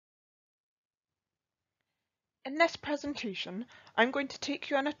In this presentation, I'm going to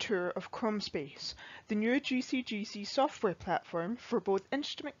take you on a tour of ChromSpace, the new GCGC software platform for both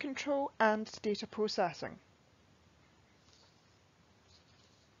instrument control and data processing.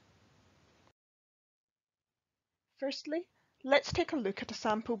 Firstly, let's take a look at a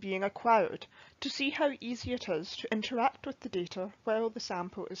sample being acquired to see how easy it is to interact with the data while the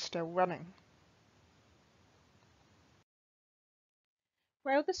sample is still running.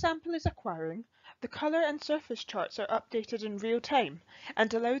 While the sample is acquiring, the colour and surface charts are updated in real time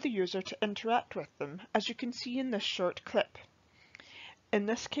and allow the user to interact with them, as you can see in this short clip. In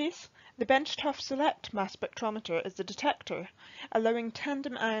this case, the benchtop select mass spectrometer is the detector, allowing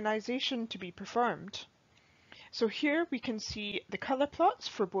tandem ionization to be performed. So here we can see the colour plots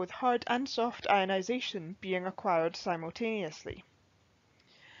for both hard and soft ionization being acquired simultaneously.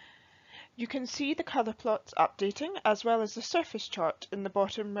 You can see the colour plots updating as well as the surface chart in the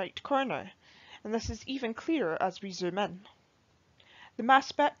bottom right corner, and this is even clearer as we zoom in. The mass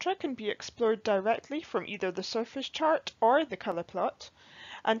spectra can be explored directly from either the surface chart or the colour plot,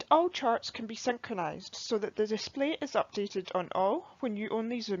 and all charts can be synchronized so that the display is updated on all when you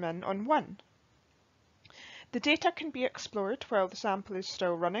only zoom in on one. The data can be explored while the sample is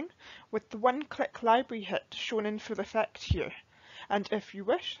still running, with the one-click library hit shown in full effect here. And if you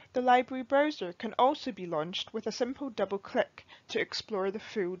wish, the library browser can also be launched with a simple double click to explore the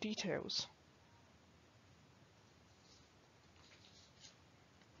full details.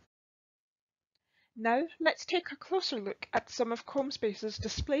 Now let's take a closer look at some of ChromSpace's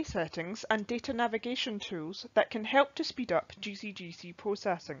display settings and data navigation tools that can help to speed up GCGC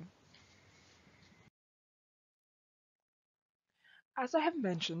processing. As I have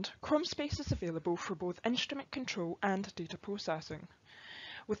mentioned, ChromSpace is available for both instrument control and data processing,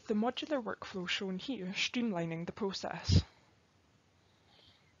 with the modular workflow shown here streamlining the process.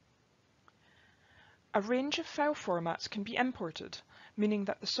 A range of file formats can be imported, meaning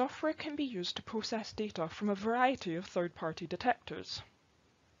that the software can be used to process data from a variety of third-party detectors.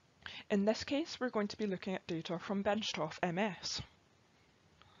 In this case, we're going to be looking at data from benchtop MS.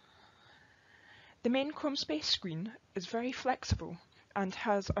 The main ChromSpace screen is very flexible and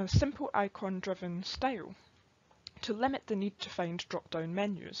has a simple icon-driven style to limit the need to find drop-down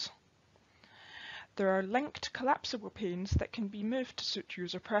menus. There are linked collapsible panes that can be moved to suit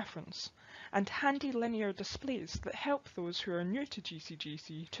user preference, and handy linear displays that help those who are new to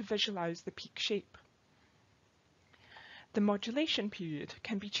GCGC to visualize the peak shape. The modulation period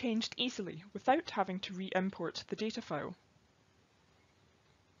can be changed easily without having to re-import the data file.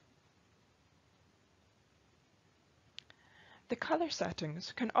 The color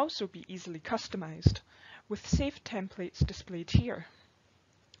settings can also be easily customized, with saved templates displayed here.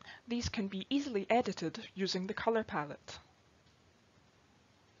 These can be easily edited using the color palette.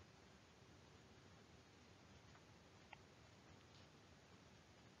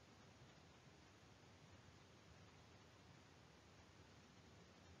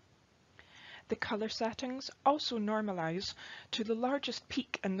 The color settings also normalize to the largest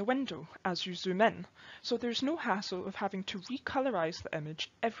peak in the window as you zoom in, so there's no hassle of having to recolorize the image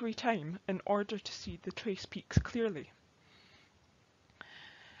every time in order to see the trace peaks clearly.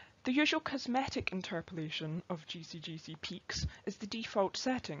 The usual cosmetic interpolation of GCGC peaks is the default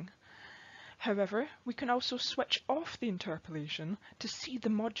setting. However, we can also switch off the interpolation to see the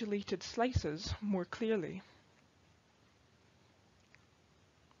modulated slices more clearly.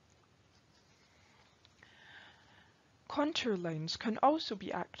 Contour lines can also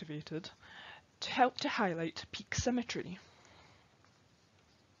be activated to help to highlight peak symmetry.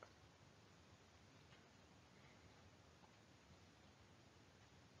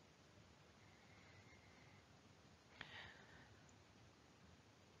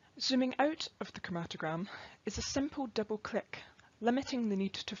 Zooming out of the chromatogram is a simple double click, limiting the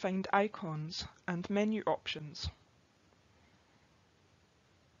need to find icons and menu options.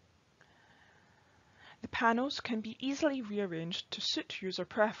 The panels can be easily rearranged to suit user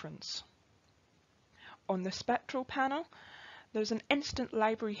preference. On the spectral panel, there's an instant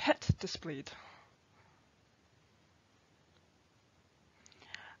library hit displayed,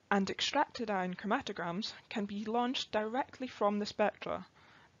 and extracted ion chromatograms can be launched directly from the spectra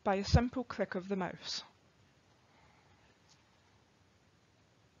by a simple click of the mouse.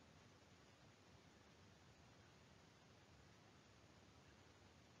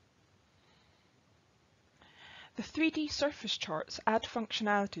 The 3D surface charts add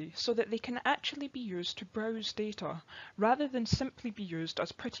functionality so that they can actually be used to browse data rather than simply be used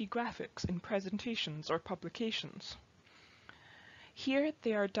as pretty graphics in presentations or publications. Here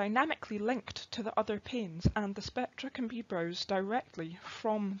they are dynamically linked to the other panes, and the spectra can be browsed directly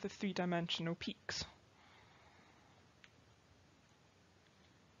from the three-dimensional peaks.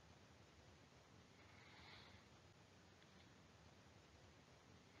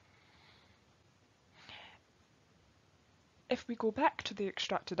 If we go back to the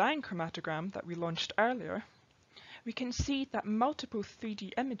extracted ion chromatogram that we launched earlier, we can see that multiple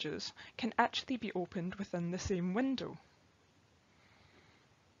 3D images can actually be opened within the same window.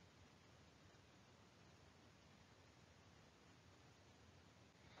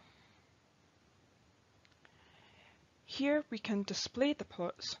 Here we can display the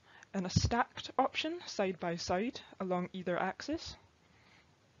plots in a stacked option side by side along either axis,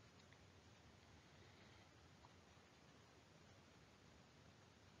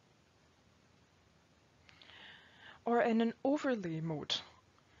 or in an overlay mode,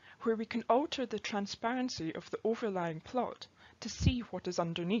 where we can alter the transparency of the overlying plot to see what is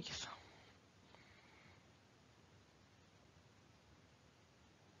underneath.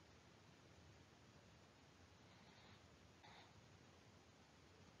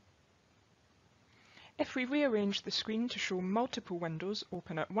 If we rearrange the screen to show multiple windows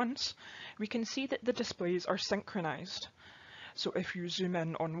open at once, we can see that the displays are synchronized. So if you zoom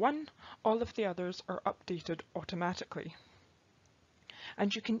in on one, all of the others are updated automatically.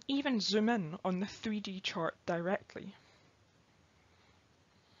 And you can even zoom in on the 3D chart directly.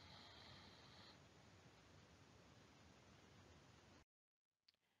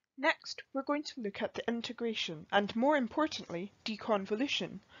 Next, we're going to look at the integration and, more importantly,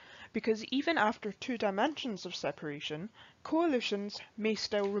 deconvolution, because even after 2 dimensions of separation, coalitions may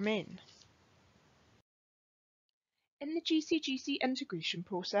still remain. In the GC-GC integration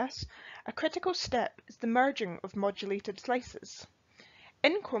process, a critical step is the merging of modulated slices.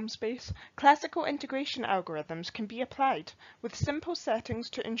 In ChromSpace, classical integration algorithms can be applied with simple settings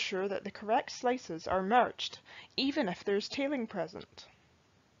to ensure that the correct slices are merged, even if there is tailing present.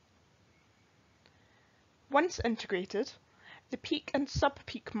 Once integrated, the peak and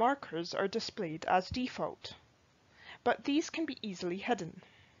sub-peak markers are displayed as default, but these can be easily hidden.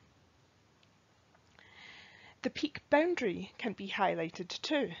 The peak boundary can be highlighted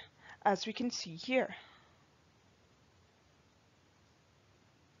too, as we can see here.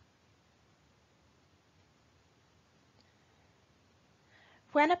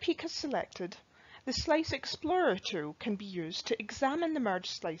 When a peak is selected, the Slice Explorer tool can be used to examine the merged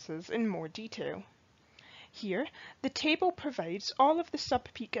slices in more detail. Here, the table provides all of the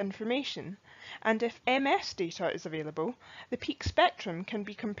sub-peak information, and if MS data is available, the peak spectrum can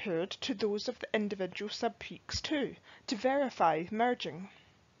be compared to those of the individual sub-peaks too, to verify merging.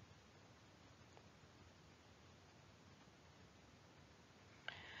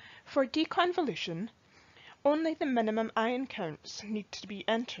 For deconvolution, only the minimum ion counts need to be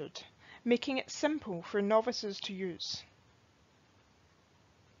entered, making it simple for novices to use.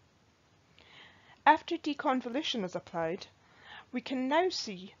 After deconvolution is applied, we can now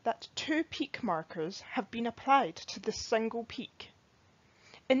see that 2 peak markers have been applied to this single peak,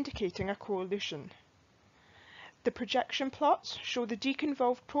 indicating a coalition. The projection plots show the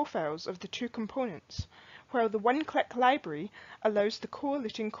deconvolved profiles of the 2 components, while the one-click library allows the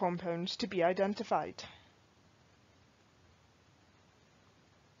coaliting compounds to be identified.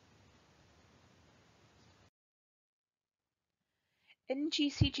 In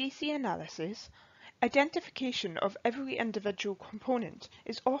GC-GC analysis, identification of every individual component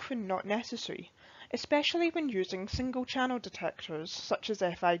is often not necessary, especially when using single-channel detectors such as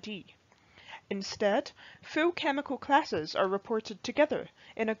FID. Instead, full chemical classes are reported together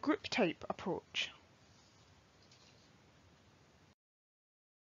in a group-type approach.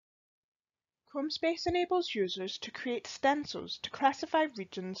 ChromSpace enables users to create stencils to classify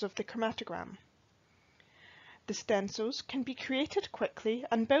regions of the chromatogram. The stencils can be created quickly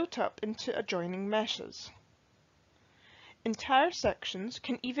and built up into adjoining meshes. Entire sections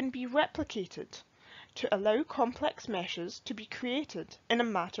can even be replicated to allow complex meshes to be created in a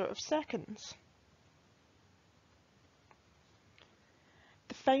matter of seconds.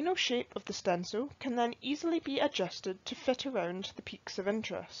 The final shape of the stencil can then easily be adjusted to fit around the peaks of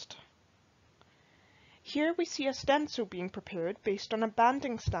interest. Here we see a stencil being prepared based on a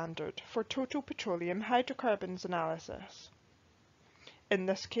banding standard for total petroleum hydrocarbons analysis. In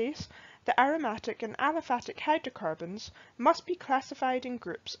this case, the aromatic and aliphatic hydrocarbons must be classified in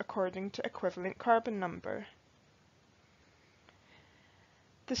groups according to equivalent carbon number.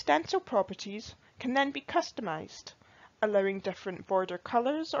 The stencil properties can then be customized, allowing different border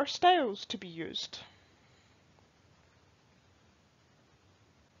colors or styles to be used.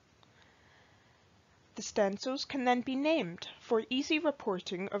 The stencils can then be named for easy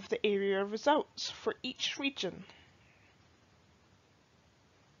reporting of the area results for each region.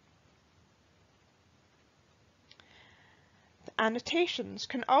 The annotations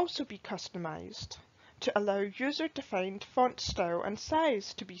can also be customized to allow user-defined font style and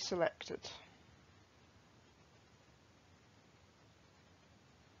size to be selected.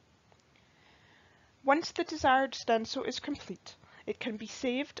 Once the desired stencil is complete, it can be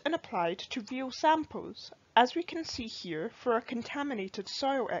saved and applied to real samples, as we can see here for a contaminated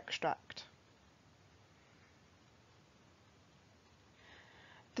soil extract.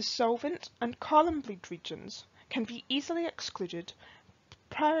 The solvent and column bleed regions can be easily excluded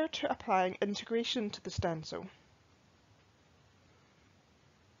prior to applying integration to the stencil.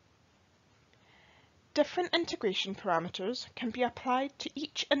 Different integration parameters can be applied to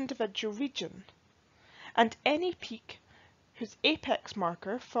each individual region, and any peak whose apex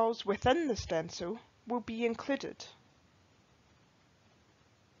marker falls within the stencil will be included.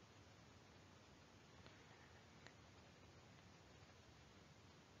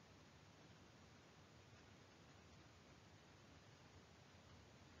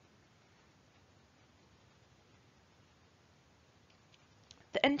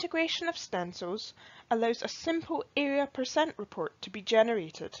 The integration of stencils allows a simple area percent report to be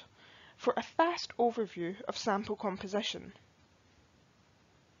generated for a fast overview of sample composition.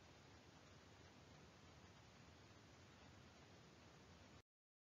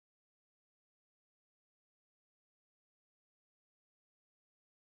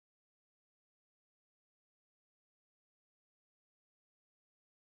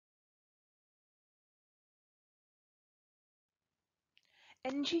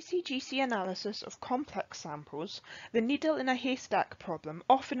 In GC/GC analysis of complex samples, the needle in a haystack problem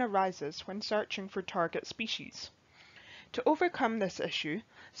often arises when searching for target species. To overcome this issue,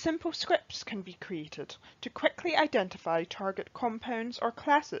 simple scripts can be created to quickly identify target compounds or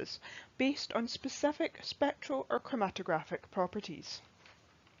classes based on specific spectral or chromatographic properties.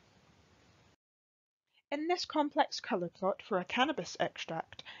 In this complex colour plot for a cannabis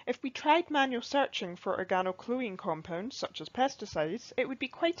extract, if we tried manual searching for organochlorine compounds such as pesticides, it would be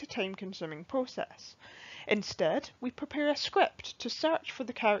quite a time-consuming process. Instead, we prepare a script to search for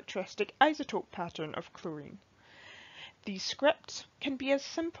the characteristic isotope pattern of chlorine. These scripts can be as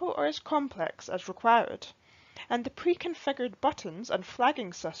simple or as complex as required, and the pre-configured buttons and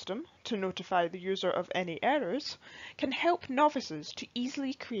flagging system to notify the user of any errors can help novices to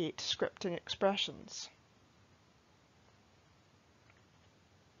easily create scripting expressions.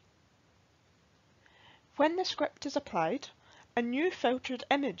 When the script is applied, a new filtered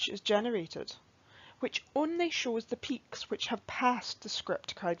image is generated, which only shows the peaks which have passed the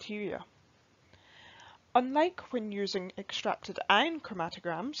script criteria. Unlike when using extracted ion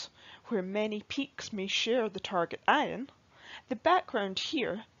chromatograms, where many peaks may share the target ion, the background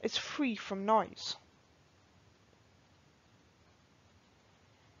here is free from noise.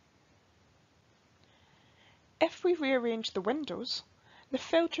 If we rearrange the windows, the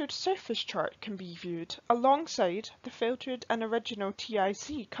filtered surface chart can be viewed alongside the filtered and original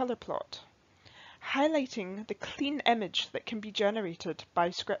TIC colour plot, highlighting the clean image that can be generated by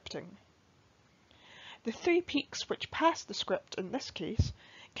scripting. The three peaks which pass the script in this case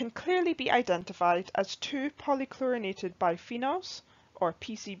can clearly be identified as two polychlorinated biphenyls, or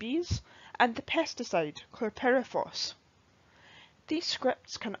PCBs, and the pesticide chlorpyrifos. These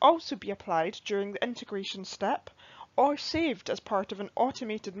scripts can also be applied during the integration step or saved as part of an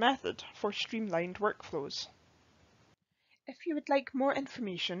automated method for streamlined workflows. If you would like more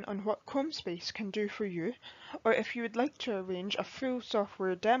information on what ChromSpace can do for you, or if you would like to arrange a full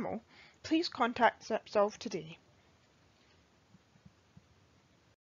software demo, please contact Stencils today.